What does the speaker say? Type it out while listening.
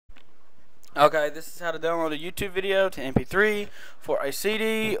Okay, this is how to download a YouTube video to MP3 for a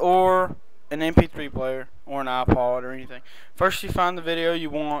CD or an MP3 player or an iPod or anything. First, you find the video you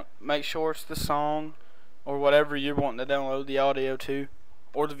want, make sure it's the song or whatever you're wanting to download the audio to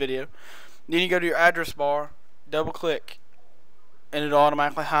or the video. Then you go to your address bar, double click, and it'll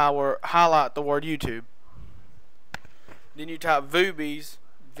automatically highlight the word YouTube. Then you type voobys,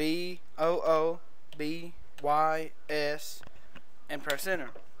 VOOBYS, and press enter.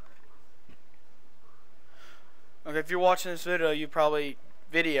 Okay, if you're watching this video, you probably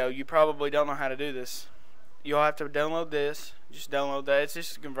don't know how to do this. You'll have to download this. Just download that. It's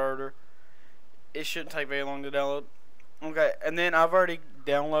just a converter. It shouldn't take very long to download. Okay, and then I've already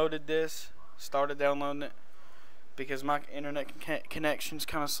downloaded this. Started downloading it because my internet connection's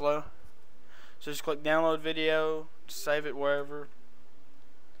kind of slow. So just click download video, save it wherever.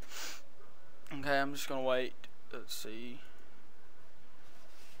 Okay, I'm just gonna wait. Let's see,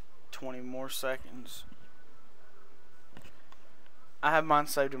 20 more seconds. I have mine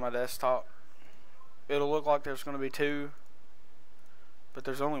saved to my desktop. It'll look like there's going to be two, but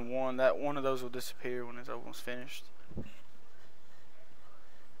there's only one. That one of those will disappear when it's almost finished.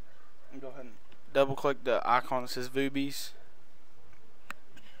 And go ahead and double click the icon that says voobys.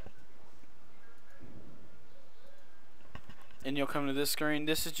 And you'll come to this screen.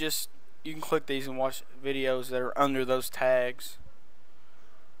 This is just, you can click these and watch videos that are under those tags.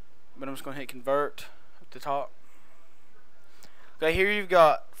 But I'm just going to hit convert at the top. Okay, here you've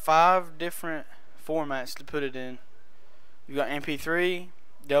got 5 different formats to put it in. You've got MP3,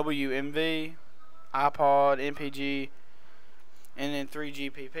 WMV, iPod, MPG, and then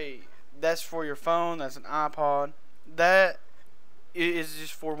 3GPP. That's for your phone. That's an iPod. That is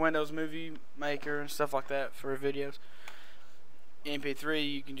just for Windows Movie Maker and stuff like that for videos. MP3,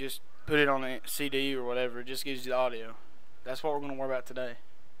 you can just put it on a CD or whatever. It just gives you the audio. That's what we're going to worry about today.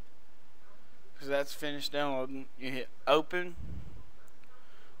 Because that's finished downloading. You hit open.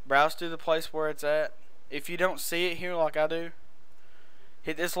 Browse to the place where it's at. If you don't see it here like I do,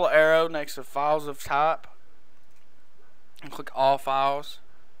 hit this little arrow next to files of type and click all files,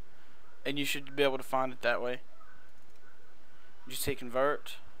 and you should be able to find it that way. Just hit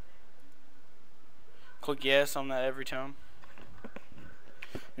convert. Click yes on that every time,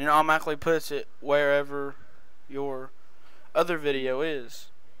 and it automatically puts it wherever your other video is.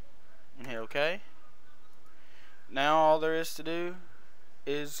 And hit OK. Now all there is to do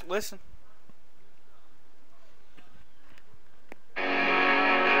is listen.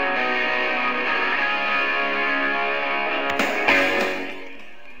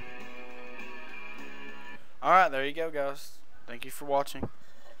 Alright, there you go, guys. Thank you for watching.